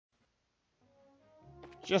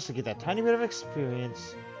Just to get that tiny bit of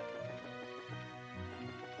experience.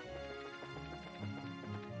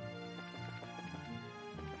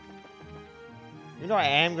 You know, I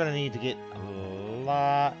am gonna need to get a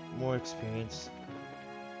lot more experience.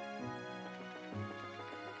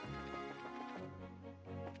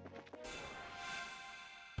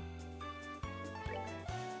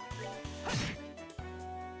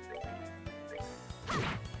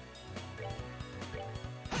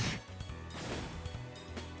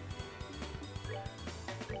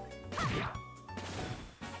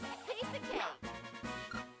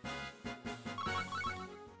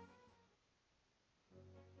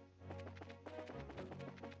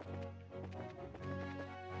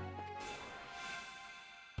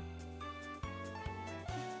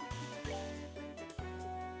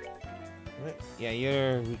 Yeah,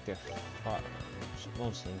 you're weak to fire.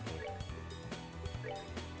 Mostly. Okay.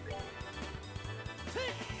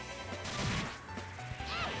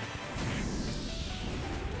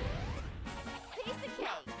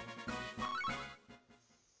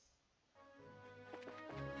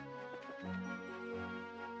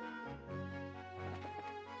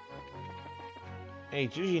 Hey,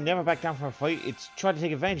 it's usually never back down from a fight. It's try to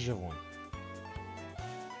take advantage of one.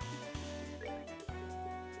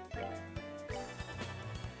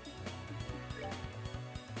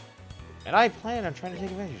 And I plan on trying to take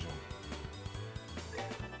advantage of them.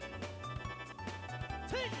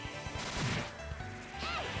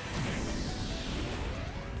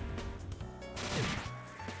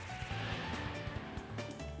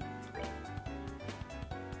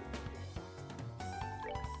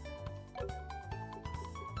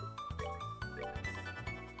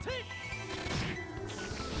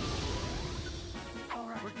 All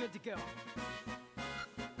right, we're good to go.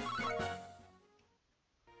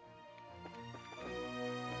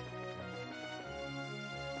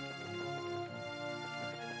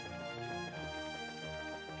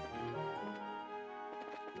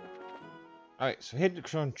 Alright, so hit the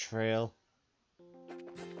Krone trail.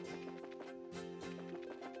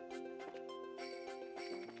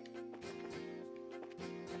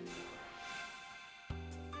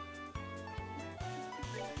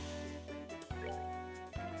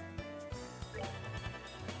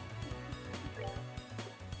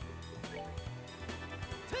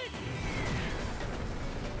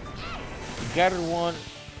 Gathered one.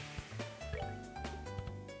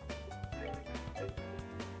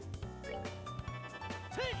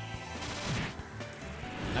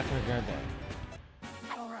 Not gonna grab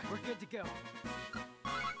that. All right, we're good to go.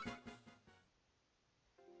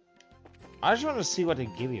 I just want to see what they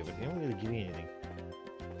give you, but they don't really give you anything.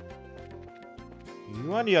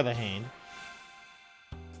 You, on the other hand,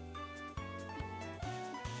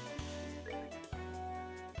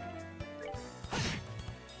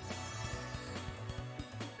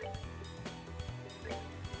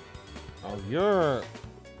 oh, you're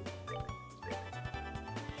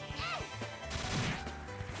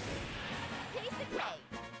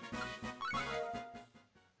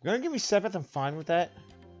gonna give me 7th. I'm fine with that.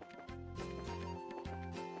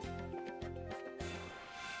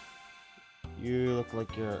 You look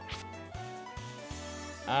like you're...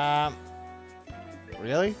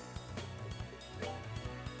 Really?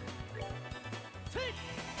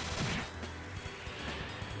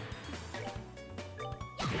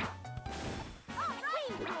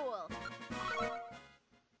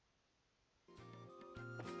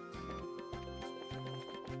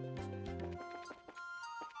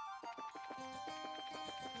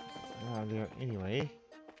 There anyway.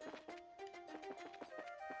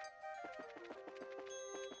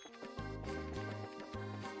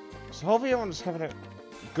 So hopefully everyone's having a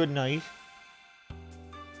good night.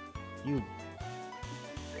 You...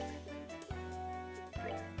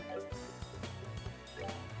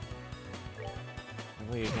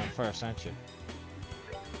 Well, you're going first, aren't you?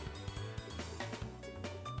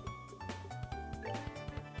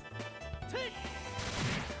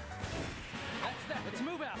 That's that. Let's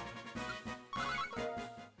move out.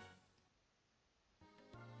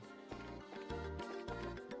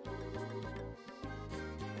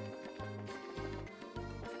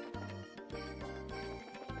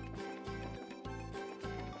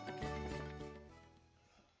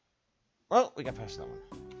 Well, we got past that one.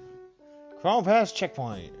 Krone Pass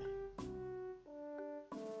checkpoint.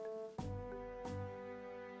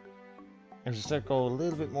 And just start go a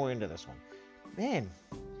little bit more into this one. Man,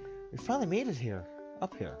 we finally made it here.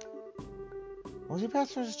 Up here. Was it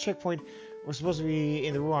past this checkpoint? We're supposed to be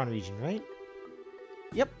in the Ruan region, right?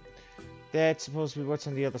 Yep. That's supposed to be what's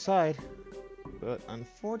on the other side. But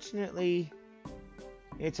unfortunately,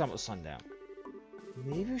 it's almost sundown.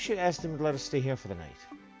 Maybe we should ask them to let us stay here for the night.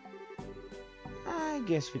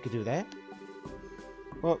 guess we could do that.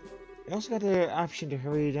 Well, we also got the option to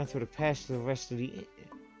hurry down through the pass to the rest of the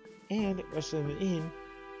inn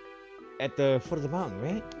at the foot of the mountain,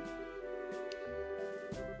 right?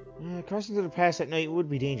 Crossing through the pass at night would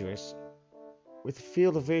be dangerous. With the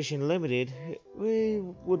field of vision limited, we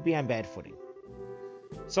would be on bad footing.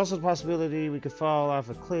 It's also a possibility we could fall off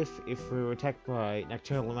a cliff if we were attacked by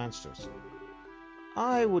nocturnal monsters.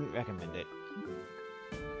 I wouldn't recommend it.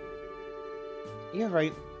 You're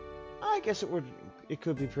right. I guess it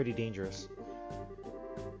could be pretty dangerous.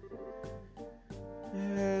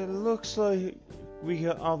 Looks like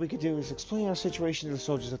all we could do is explain our situation to the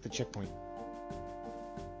soldiers at the checkpoint.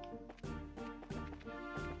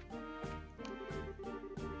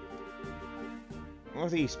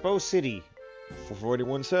 Northeast, Bow City,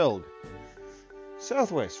 441 Selg.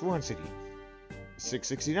 Southwest, Ruan City,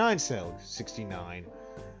 669 Selg, 69.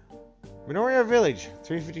 Minoria Village,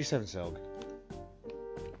 357 Selg.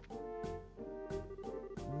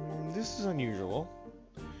 This is unusual.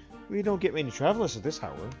 We don't get many travelers at this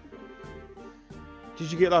hour.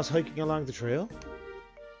 Did you get lost hiking along the trail?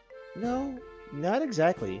 No, not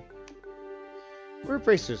exactly. We're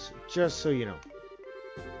bracers, just so you know.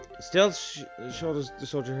 Stealth showed the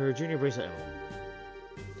soldier her junior bracelet emblem.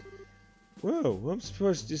 Whoa, I'm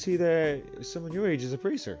surprised to see that someone your age is a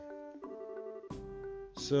bracer.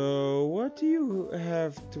 So, what do you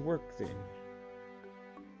have to work then?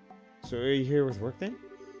 So, are you here with work then?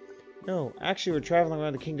 No, actually we're traveling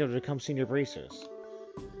around the kingdom to become senior bracers.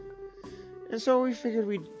 And so we figured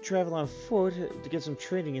we'd travel on foot to get some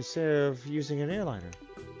training instead of using an airliner.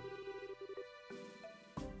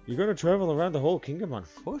 You're gonna travel around the whole kingdom on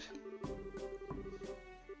foot?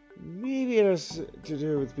 Maybe it has to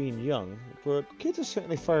do with being young, but kids are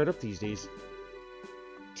certainly fired up these days.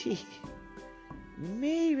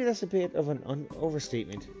 Maybe that's a bit of an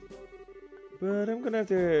overstatement. But I'm gonna have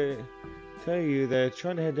to tell you that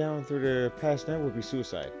trying to head down through the pass now would be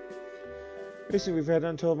suicide. Recently we've had an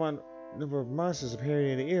untold number of monsters appearing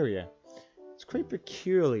in the area. It's quite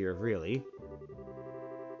peculiar, really.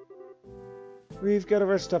 We've got a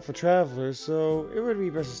rest stop for travelers, so it would be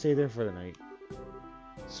best to stay there for the night.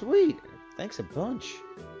 Sweet! Thanks a bunch.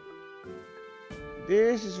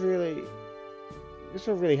 This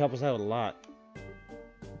will really help us out a lot.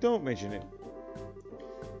 Don't mention it.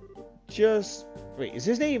 Just... wait, is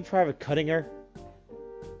his name Private Cuttinger?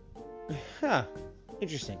 Huh.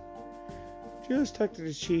 Interesting. Just talk to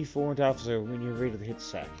the chief warrant officer when you're ready to hit the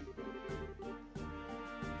sack.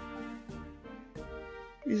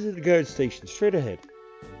 He's at the guard station, straight ahead.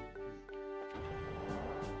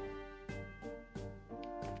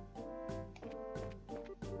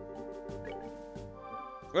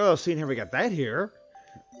 Well, seeing here we got that here.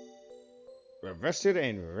 We're rested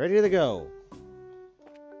and ready to go.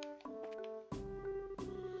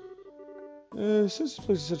 Since this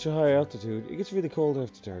place is such a high altitude, it gets really cold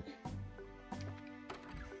after dark.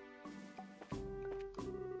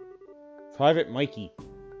 Private Mikey.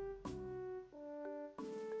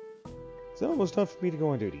 It's almost time for me to go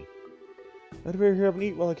on duty. I'd better hurry up and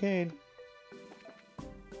eat while I can.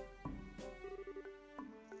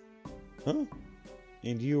 Huh?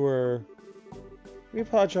 And you were... We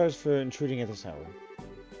apologize for intruding at this hour.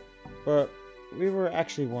 But we were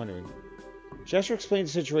actually wondering. Jasper explained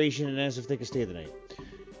the situation and asked if they could stay the night.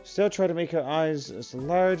 Still tried to make her eyes as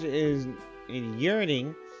large as in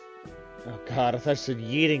yearning. Oh god, I thought she said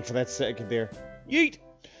yeeting for that second there. Yeet!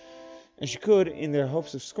 And she could, in their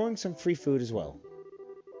hopes of scoring some free food as well.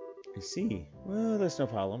 I see. Well, that's no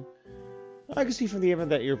problem. I can see from the image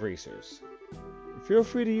that you're bracers. Feel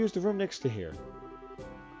free to use the room next to here.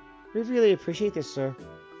 We really appreciate this, sir.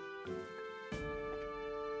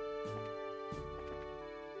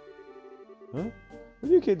 Huh? What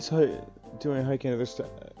are you kids doing hiking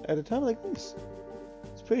at a time like this?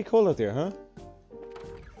 It's pretty cold out there, huh?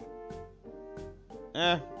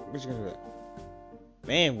 We're just gonna do that.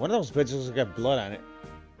 Man, one of those beds has got blood on it.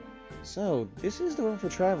 So, this is the room for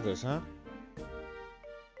travelers, huh?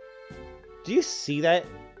 Do you see that?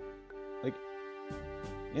 Like,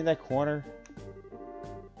 in that corner?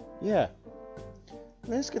 Yeah.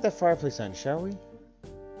 Let's get that fireplace on, shall we?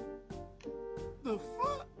 The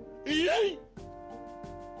fuck?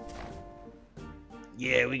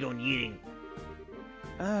 Yeah, we going eating.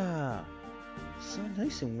 Ah, so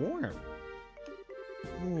nice and warm.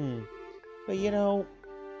 But you know,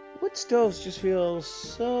 wood stoves just feel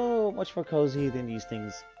so much more cozy than these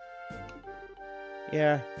things.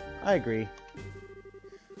 Yeah, I agree.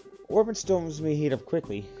 Orbital stoves may heat up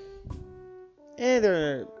quickly, and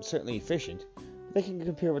they're certainly efficient. They can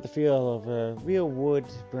compare with the feel of a real wood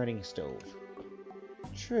burning stove.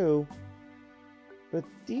 True. but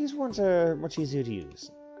these ones are much easier to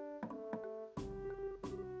use.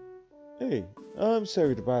 Hey, I'm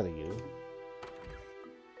sorry to bother you.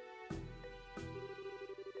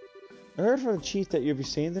 I heard from the chief that you'll be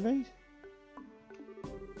staying the night.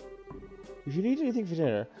 If you need anything for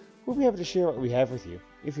dinner, we'll be happy to share what we have with you,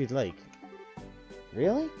 if you'd like.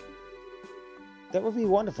 Really? That would be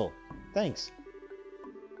wonderful. Thanks.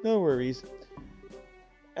 No worries.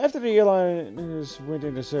 After the airliners went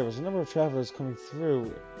into service, the number of travelers coming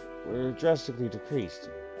through were drastically decreased.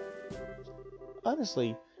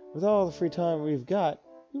 Honestly, with all the free time we've got,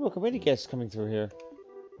 we welcome any guests coming through here.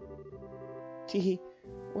 Teehee.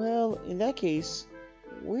 Well, in that case,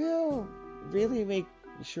 we'll really make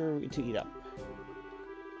sure to eat up.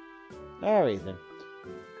 Alright then.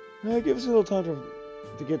 Give us a little time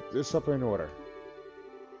to get the supper in order.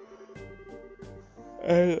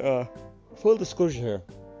 And, full disclosure here.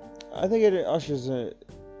 I think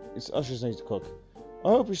it's Usher's night to cook. I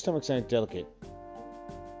hope your stomachs aren't delicate.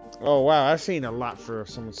 Oh wow, I've seen a lot for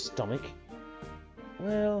someone's stomach.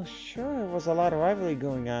 Well, sure, there was a lot of rivalry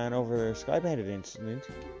going on over the Sky Bandit incident.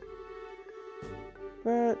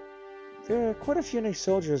 But there are quite a few nice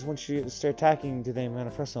soldiers once you start talking to them on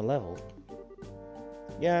a personal level.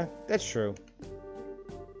 Yeah, that's true.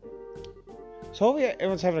 So hopefully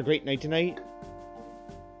everyone's having a great night tonight.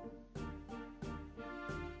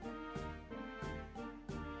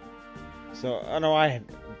 So, I know I have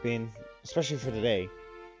been, especially for today.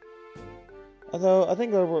 Although, I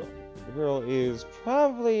think the girl is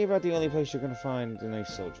probably about the only place you're going to find the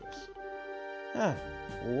nice soldiers. Ah,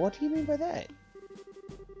 what do you mean by that?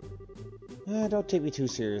 Don't take me too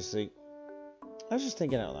seriously. I was just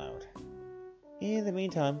thinking out loud. In the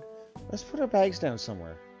meantime, let's put our bags down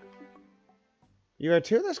somewhere. You are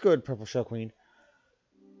too? That's good, Purple Shell Queen.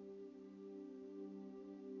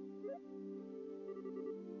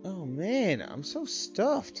 Oh man, I'm so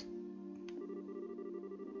stuffed.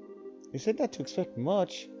 You said not to expect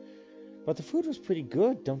much, but the food was pretty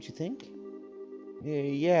good, don't you think?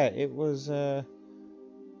 Yeah, it was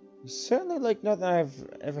certainly like nothing I've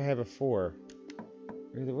ever had before.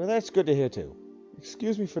 Well, that's good to hear too.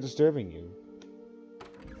 Excuse me for disturbing you.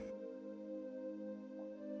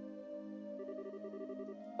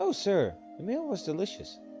 Oh, sir, the meal was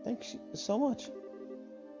delicious. Thanks so much.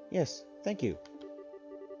 Yes, thank you.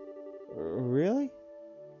 Really?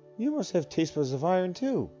 You must have taste buds of iron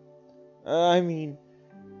too. I mean,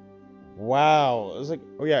 wow. It was like,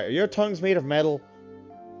 oh yeah, your tongue's made of metal.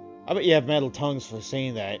 I bet you have metal tongues for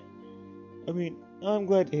saying that. I mean, I'm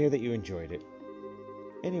glad to hear that you enjoyed it.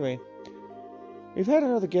 Anyway, we've had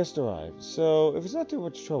another guest arrive, so if it's not too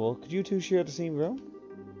much trouble, could you two share the same room?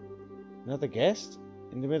 Another guest?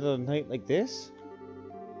 In the middle of the night like this?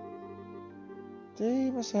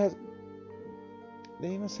 They must have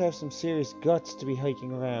some serious guts to be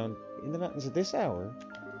hiking around in the mountains at this hour.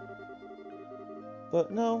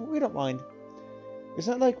 But no, we don't mind. It's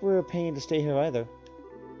not like we're paying to stay here either.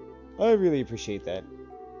 I really appreciate that.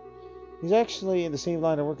 He's actually in the same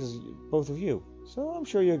line of work as both of you, so I'm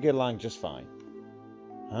sure you'll get along just fine.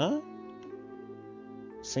 Huh?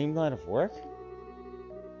 Same line of work?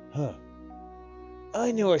 Huh.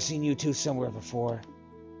 I knew I'd seen you two somewhere before.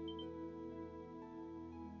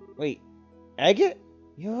 Wait, Agate?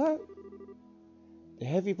 You're the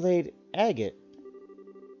heavy blade Agate.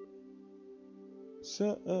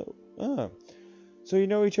 So, so you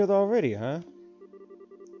know each other already, huh?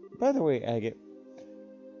 By the way, Agate,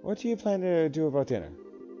 what do you plan to do about dinner?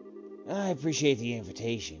 I appreciate the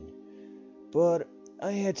invitation, but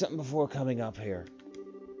I had something before coming up here.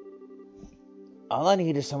 All I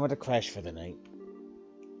need is somewhere to crash for the night.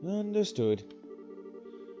 Understood.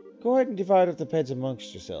 Go ahead and divide up the beds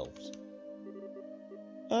amongst yourselves.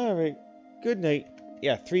 Alright, good night.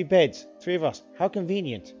 Yeah, 3 beds. 3 of us. How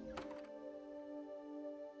convenient.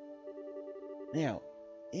 Now,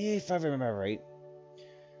 if I remember right,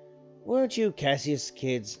 weren't you Cassius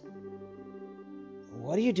kids?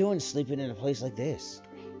 What are you doing sleeping in a place like this?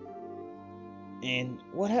 And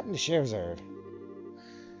what happened to Scheherazade?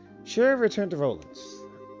 Sure returned to Roland's.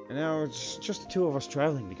 And now it's just the 2 of us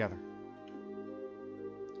traveling together.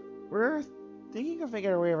 We're thinking of making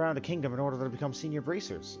our way around the kingdom in order to become senior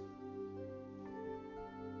bracers.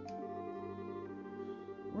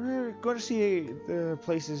 We're going to see the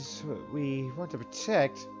places we want to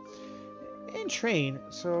protect and train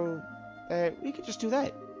so that we can just do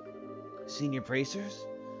that. Senior bracers?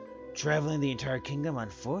 Traveling the entire kingdom on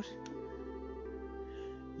foot?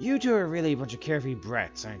 You two are really a bunch of carefree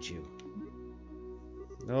brats, aren't you?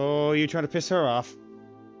 Oh, you're trying to piss her off.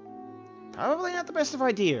 Probably not the best of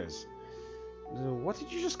ideas. What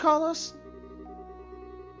did you just call us?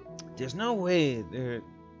 There's no way the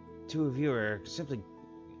two of you are simply...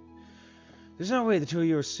 There's no way the two of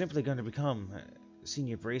you are simply going to become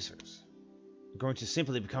senior bracers. Going to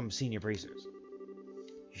simply become senior bracers.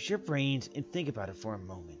 Use your brains and think about it for a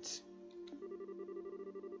moment.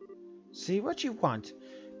 See what you want,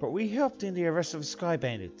 but we helped in the arrest of Sky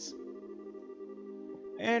Bandits.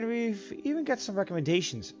 And we've even got some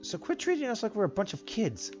recommendations, so quit treating us like we're a bunch of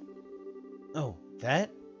kids. Oh, that?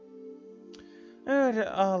 I heard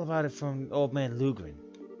all about it from old man Lugren.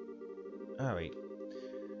 Alright.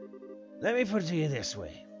 Let me put it to you this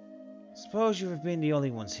way. Suppose you have been the only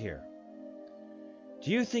ones here. Do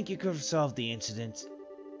you think you could have solved the incident?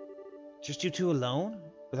 Just you two alone?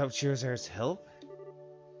 Without Shirazar's help?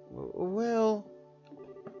 Well...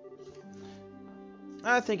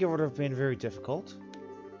 I think it would have been very difficult.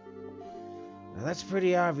 Now that's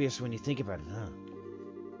pretty obvious when you think about it, huh?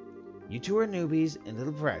 You two are newbies and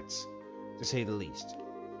little brats, to say the least.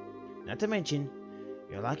 Not to mention,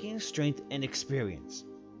 you're lacking strength and experience.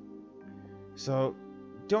 So,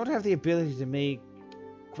 don't have the ability to make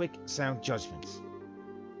quick, sound judgments.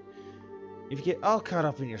 If you get all caught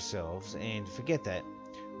up in yourselves and forget that,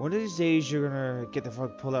 one of these days you're gonna get the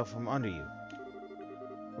rug pulled out from under you.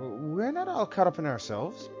 We're not all caught up in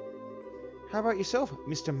ourselves. How about yourself,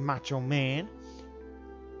 Mr. Macho Man?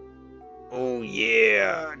 Oh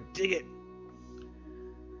yeah, dig it.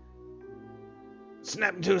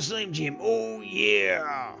 Snap into a Slim Jim. Oh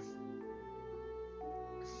yeah.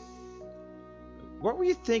 What were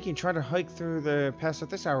you thinking trying to hike through the pass at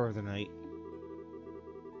this hour of the night?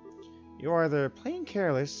 You're either playing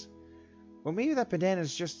careless, or maybe that bandana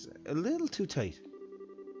is just a little too tight.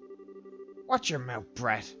 Watch your mouth,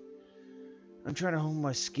 brat. I'm trying to hone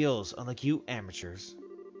my skills, unlike you amateurs.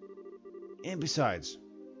 And besides,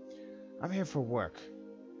 I'm here for work.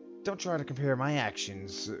 Don't try to compare my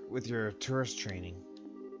actions with your tourist training.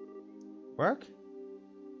 Work?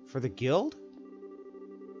 For the guild?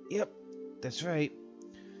 Yep, that's right.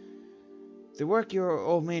 The work your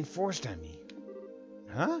old man forced on me.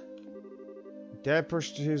 Huh? Dad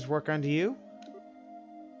pushed his work onto you?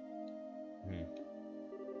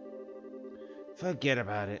 Forget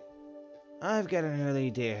about it. I've got an early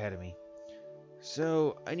day ahead of me,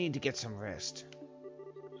 so I need to get some rest.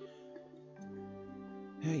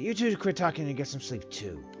 You two quit talking and get some sleep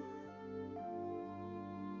too.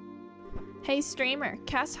 Hey streamer,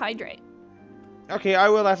 cast Hydrate. Okay, I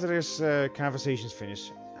will after this conversation's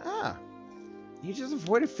finished. Ah, he just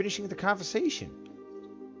avoided finishing the conversation.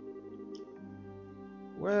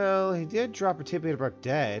 Well, he did drop a tidbit about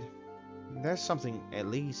Dad. That's something, at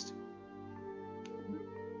least.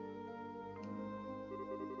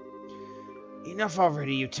 Enough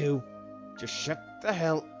already, you two. Just shut the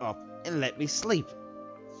hell up and let me sleep.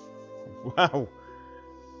 Wow.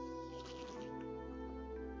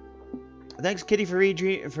 Thanks, Kitty,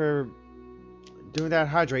 for doing that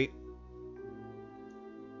hydrate.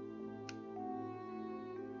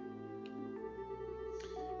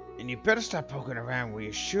 And you better stop poking around where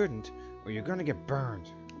you shouldn't, or you're gonna get burned.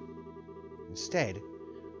 Instead,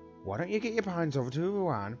 why don't you get your behinds over to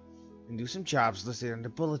Iran and do some jobs listed on the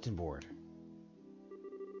bulletin board?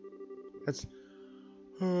 That's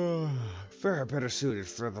far better suited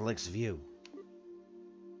for the likes of you.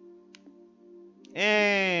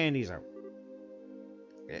 And he's out.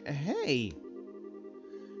 Hey!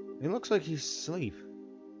 It looks like he's asleep.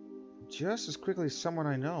 Just as quickly as someone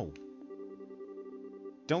I know.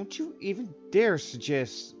 Don't you even dare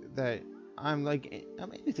suggest that I'm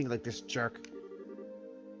anything like this jerk.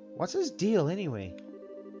 What's his deal anyway?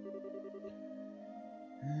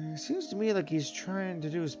 It seems to me like he's trying to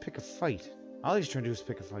do is pick a fight. All he's trying to do is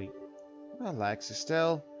pick a fight. Relax,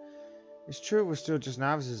 Estelle. It's true we're still just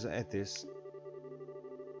novices at this.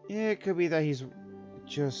 Yeah, it could be that he's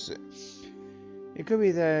just... It could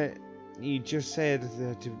be that he just said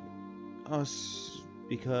that to us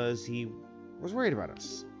because he was worried about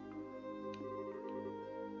us.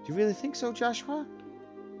 Do you really think so, Joshua?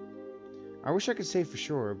 I wish I could say for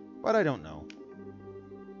sure, but I don't know.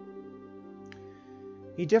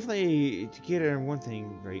 He definitely, to get it on one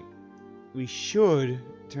thing right, we should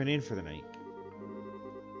turn in for the night.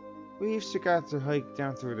 We've still got to hike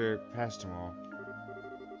down through the pass tomorrow.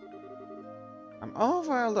 I'm all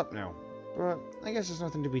riled up now, but I guess there's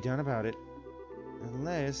nothing to be done about it.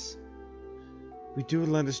 Unless we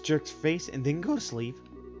doodle on this jerk's face and then go to sleep.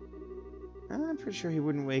 I'm pretty sure he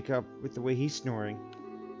wouldn't wake up with the way he's snoring.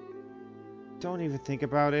 Don't even think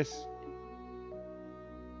about it.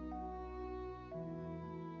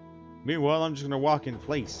 Meanwhile, I'm just gonna walk in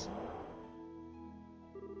place.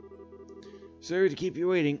 Sorry to keep you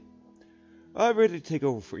waiting. I'm ready to take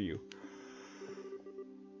over for you.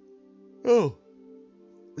 Oh,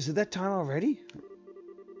 is it that time already?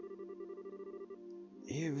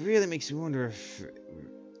 It really makes me wonder if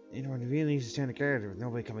anyone really needs to stand a guard with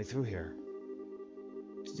nobody coming through here.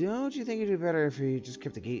 Don't you think it'd be better if we just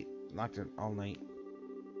kept the gate locked all night?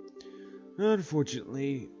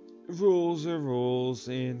 Unfortunately, rules are rules,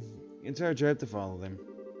 and it's our job to follow them.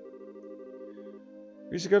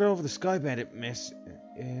 We just got over the Sky Bandit mess,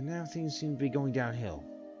 and now things seem to be going downhill.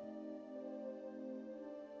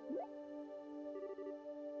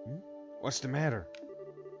 What's the matter?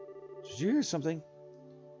 Did you hear something?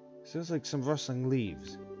 Sounds like some rustling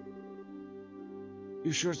leaves.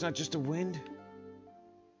 You sure it's not just the wind?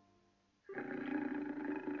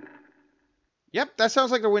 Yep, that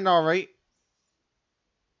sounds like the wind, all right.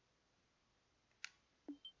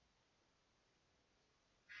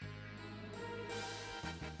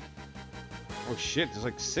 Oh shit, there's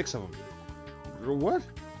like 6 of them. What?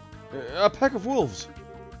 A pack of wolves.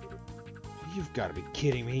 You've got to be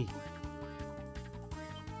kidding me.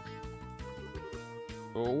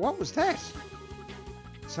 What was that?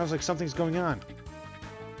 Sounds like something's going on.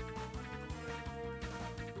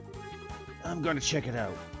 I'm gonna check it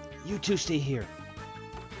out. You two stay here.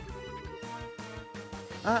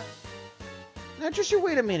 Now just you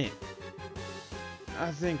wait a minute.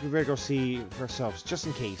 I think we better go see for ourselves, just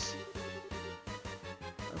in case.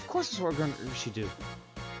 Of course that's what we should do.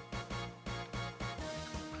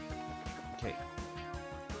 Okay.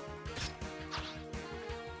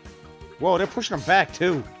 Whoa, they're pushing them back,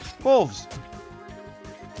 too. Wolves!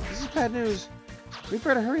 This is bad news. We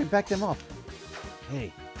better hurry and back them up.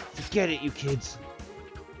 Hey, forget it, you kids.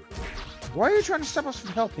 Why are you trying to stop us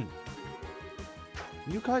from helping?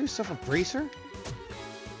 You call yourself a bracer?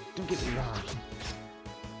 Don't get me wrong.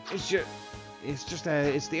 It's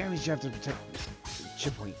the Army's job to protect the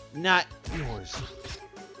checkpoint, not yours.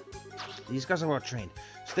 These guys are well trained,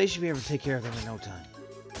 so they should be able to take care of them in no time.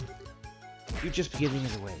 You'd just be getting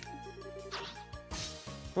in the way.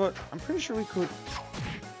 But I'm pretty sure we could.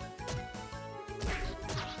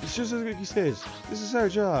 It's just as he says. This is our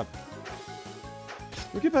job.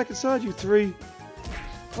 We'll get back inside, you three.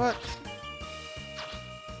 What?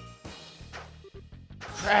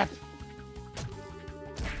 Crap!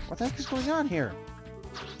 What the heck is going on here?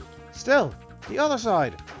 Still, the other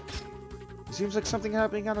side. It seems like something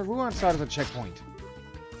happening on the Ruan side of the checkpoint.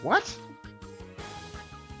 What?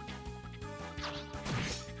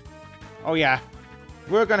 Oh yeah,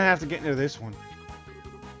 we're gonna have to get into this one.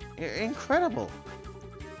 Incredible.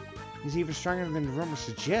 He's even stronger than the rumors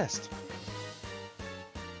suggest.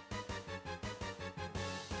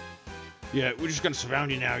 Yeah, we're just gonna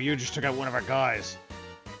surround you now. You just took out one of our guys.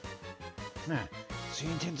 Huh. So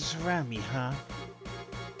you intend to surround me, huh?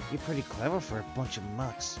 You're pretty clever for a bunch of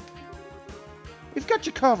mutts. We've got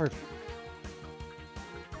you covered.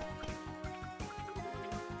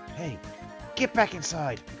 Hey, get back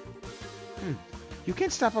inside. You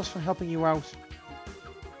can't stop us from helping you out.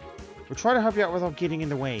 We'll try to help you out without getting in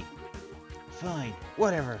the way. Fine,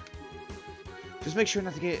 whatever. Just make sure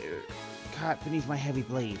not to get caught beneath my heavy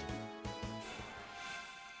blade.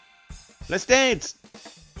 Let's dance!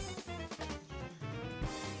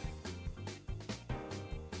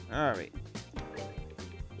 Alright.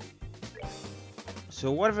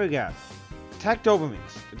 So what have we got? Attack Dobermans.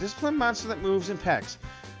 A disciplined monster that moves in packs.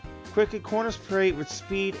 Quickly corners prey with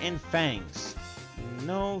speed and fangs.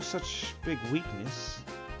 No such big weakness.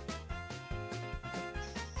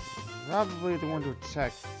 Probably the one to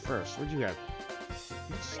attack first. What'd you got?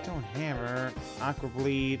 Stone Hammer, Aqua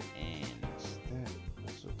Bleed, and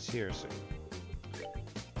that's what's here. So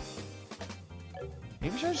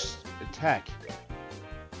maybe I should just attack.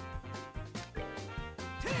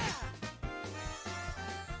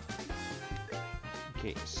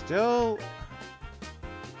 Okay, still.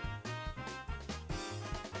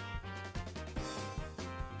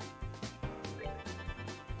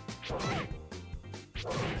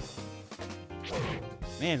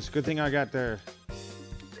 Man, it's a good thing I got there.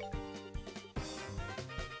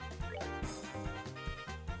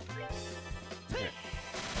 Okay.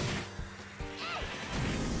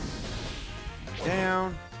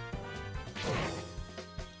 Down.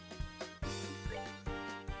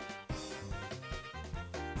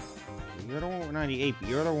 You're the one with 98, but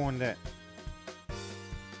you're the one that...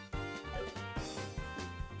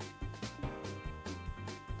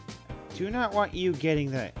 do not want you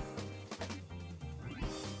getting that. Okay,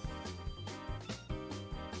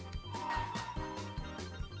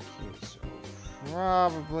 so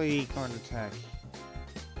probably going to attack.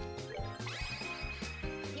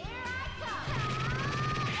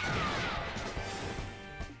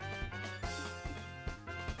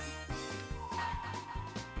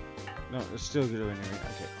 No, it's still good anyway.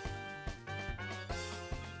 Okay.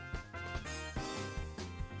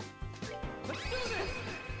 Let's do this!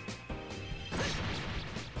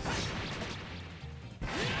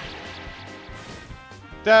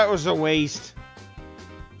 That was a waste.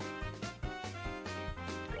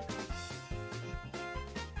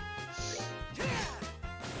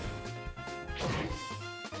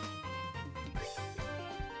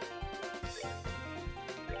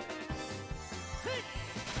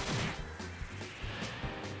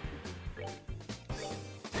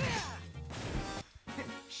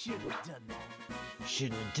 Shouldn't have done that.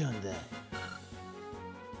 Shouldn't have done that.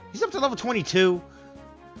 He's up to level 22.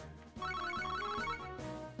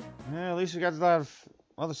 Yeah, at least we got a lot of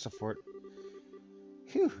other stuff for it.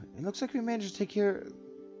 Phew, it looks like we managed to take care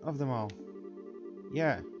of them all.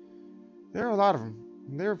 Yeah, there are a lot of them.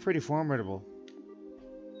 They were pretty formidable.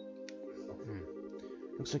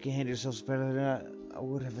 Looks like you handled yourselves better than I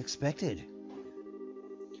would have expected.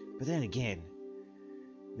 But then again,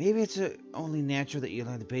 maybe it's only natural that you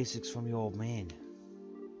learn the basics from your old man.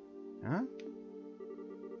 Huh?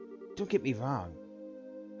 Don't get me wrong.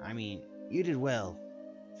 I mean, you did well.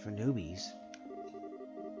 For newbies.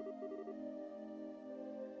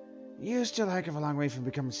 You're still a heck of a long way from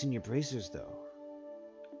becoming senior bracers, though.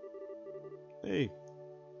 Hey.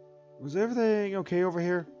 Was everything okay over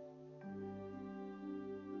here?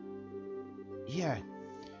 Yeah.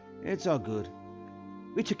 It's all good.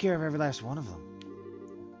 We took care of every last one of them.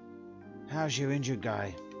 How's your injured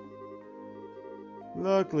guy?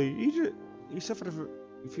 Luckily, he suffered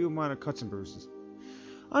a few minor cuts and bruises.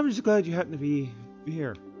 I'm just glad you happened to be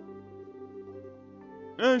here.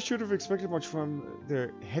 I should have expected much from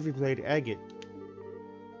the heavy blade Agate.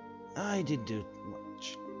 I didn't do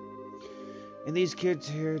much. And these kids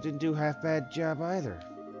here didn't do half bad job either.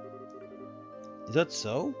 Is that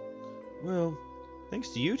so? Well, thanks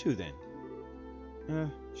to you two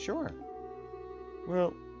then. Sure.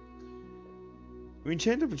 Well, we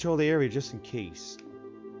intend to patrol the area just in case.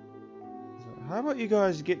 So how about you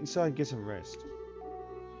guys get inside and get some rest?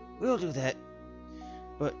 We'll do that.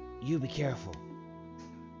 But you be careful.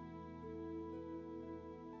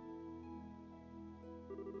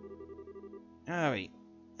 Alright,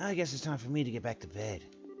 I guess it's time for me to get back to bed.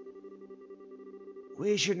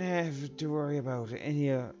 We shouldn't have to worry about any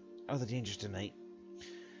other dangers tonight.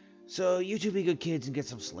 So you two be good kids and get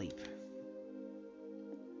some sleep.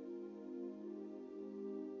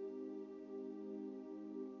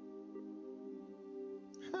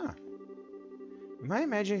 Huh. Am I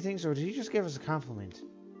imagining things, or did he just give us a compliment?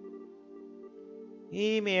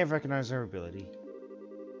 He may have recognized our ability.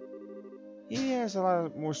 He has a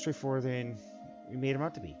lot more straightforward than we made him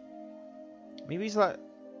out to be.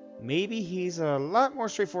 Maybe he's a lot more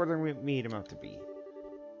straightforward than we made him out to be.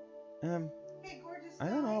 Hey, gorgeous I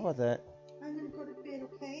don't know guy. about that. I'm gonna go to bed,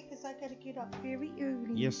 okay? Because I gotta get up very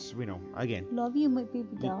early. Yes, we know. Again. Love you, my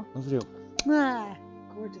baby doll. Let's do. Ah,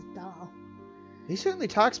 gorgeous doll. He certainly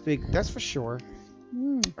talks big, that's for sure.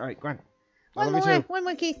 Alright, go on. I love you too. One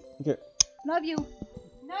more, Keith. Okay. Love you.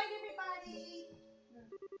 Night, everybody.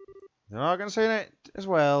 They're all gonna say that as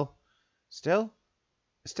well.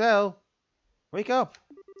 Estelle, wake up.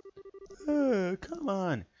 Come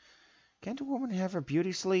on. Can't a woman have her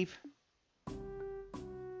beauty sleep?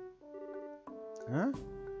 Huh?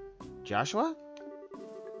 Joshua?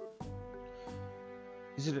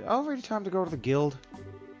 Is it already time to go to the guild?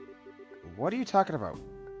 What are you talking about?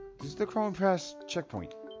 This is the Krone Pass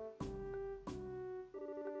checkpoint.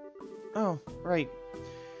 Oh, right.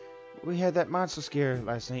 We had that monster scare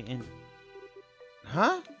last night and...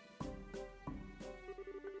 Huh?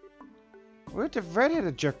 Where'd the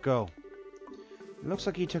red-headed jerk go? It looks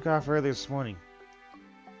like he took off earlier this morning.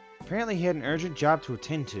 Apparently he had an urgent job to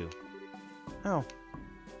attend to. Oh.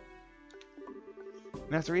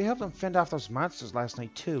 And after he helped him fend off those monsters last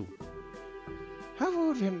night too. How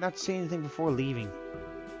rude of him not to say anything before leaving.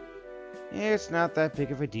 It's not that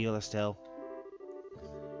big of a deal, Estelle.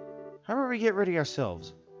 How about we get ready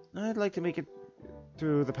ourselves? I'd like to make it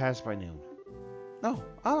through the pass by noon. Oh,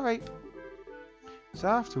 alright. So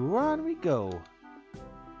off to Wuhan we go.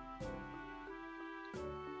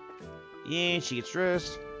 Yeah, she gets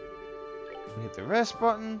dressed. We hit the rest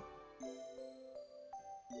button.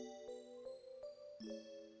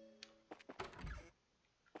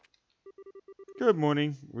 Good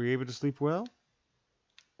morning. Were you able to sleep well?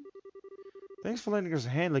 Thanks for lending us a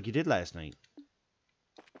hand like you did last night.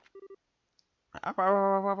 Ow, ow,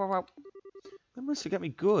 ow, ow, ow, ow. That must have got me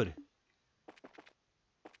good.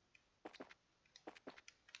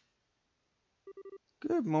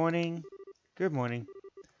 Good morning. Good morning.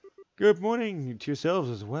 Good morning to yourselves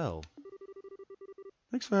as well.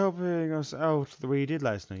 Thanks for helping us out the way you did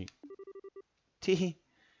last night. Tee.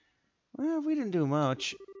 Well, we didn't do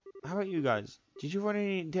much. How about you guys? Did you run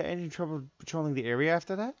into any trouble patrolling the area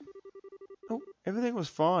after that? Oh, everything was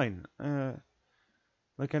fine.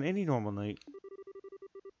 Like on any normal night.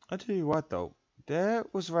 I'll tell you what, though.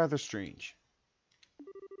 That was rather strange.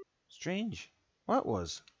 Strange? What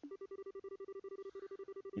was?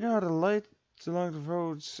 You know how the lights along the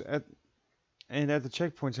roads and at the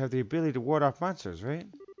checkpoints have the ability to ward off monsters, right?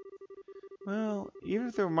 Well, even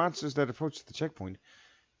if there were monsters that approached the checkpoint,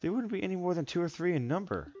 they wouldn't be any more than 2 or 3 in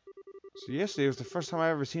number. So yesterday was the first time I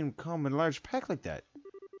ever seen them come in a large pack like that.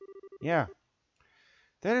 Yeah.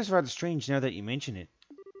 That is rather strange now that you mention it.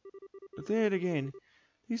 But then again,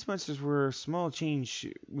 these monsters were small change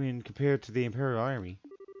when compared to the Imperial Army.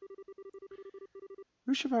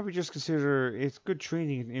 We should probably just consider it good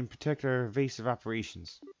training and protect our evasive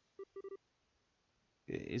operations.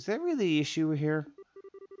 Is that really the issue here?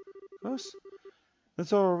 Of course.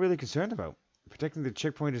 That's all we're really concerned about. Protecting the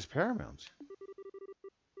checkpoint is paramount.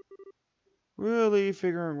 Really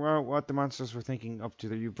figuring out what the monsters were thinking up to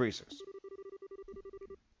their new bracers.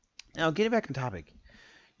 Now, getting back on topic.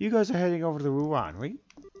 You guys are heading over to the Ruan, right?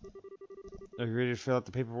 Are you ready to fill out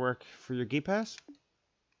the paperwork for your gate pass?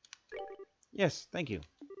 Yes, thank you.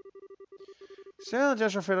 So,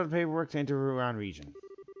 just fill out the paperwork to enter Ruan region.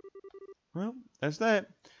 Well, that's that.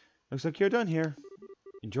 Looks like you're done here.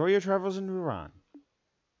 Enjoy your travels in Ruan.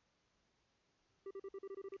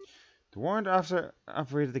 The warrant officer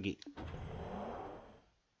operated the gate.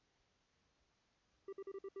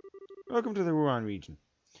 Welcome to the Ruan region.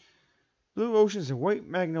 Blue oceans and white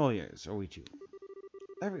magnolias await you.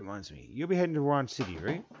 That reminds me, you'll be heading to Ruan City,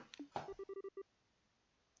 right?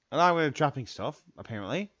 Along with dropping stuff,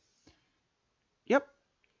 apparently. Yep,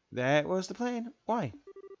 that was the plan. Why?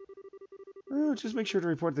 Well, just make sure to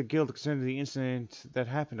report the guild concerning the incident that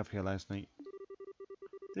happened up here last night.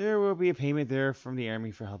 There will be a payment there from the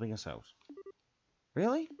army for helping us out.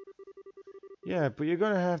 Really? Yeah, but you're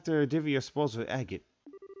gonna have to divvy your spoils with Agate.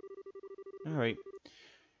 Alright.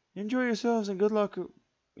 Enjoy yourselves and good luck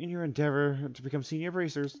in your endeavor to become senior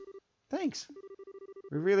bracers. Thanks.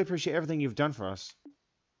 We really appreciate everything you've done for us.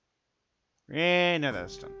 And now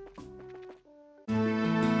that's done.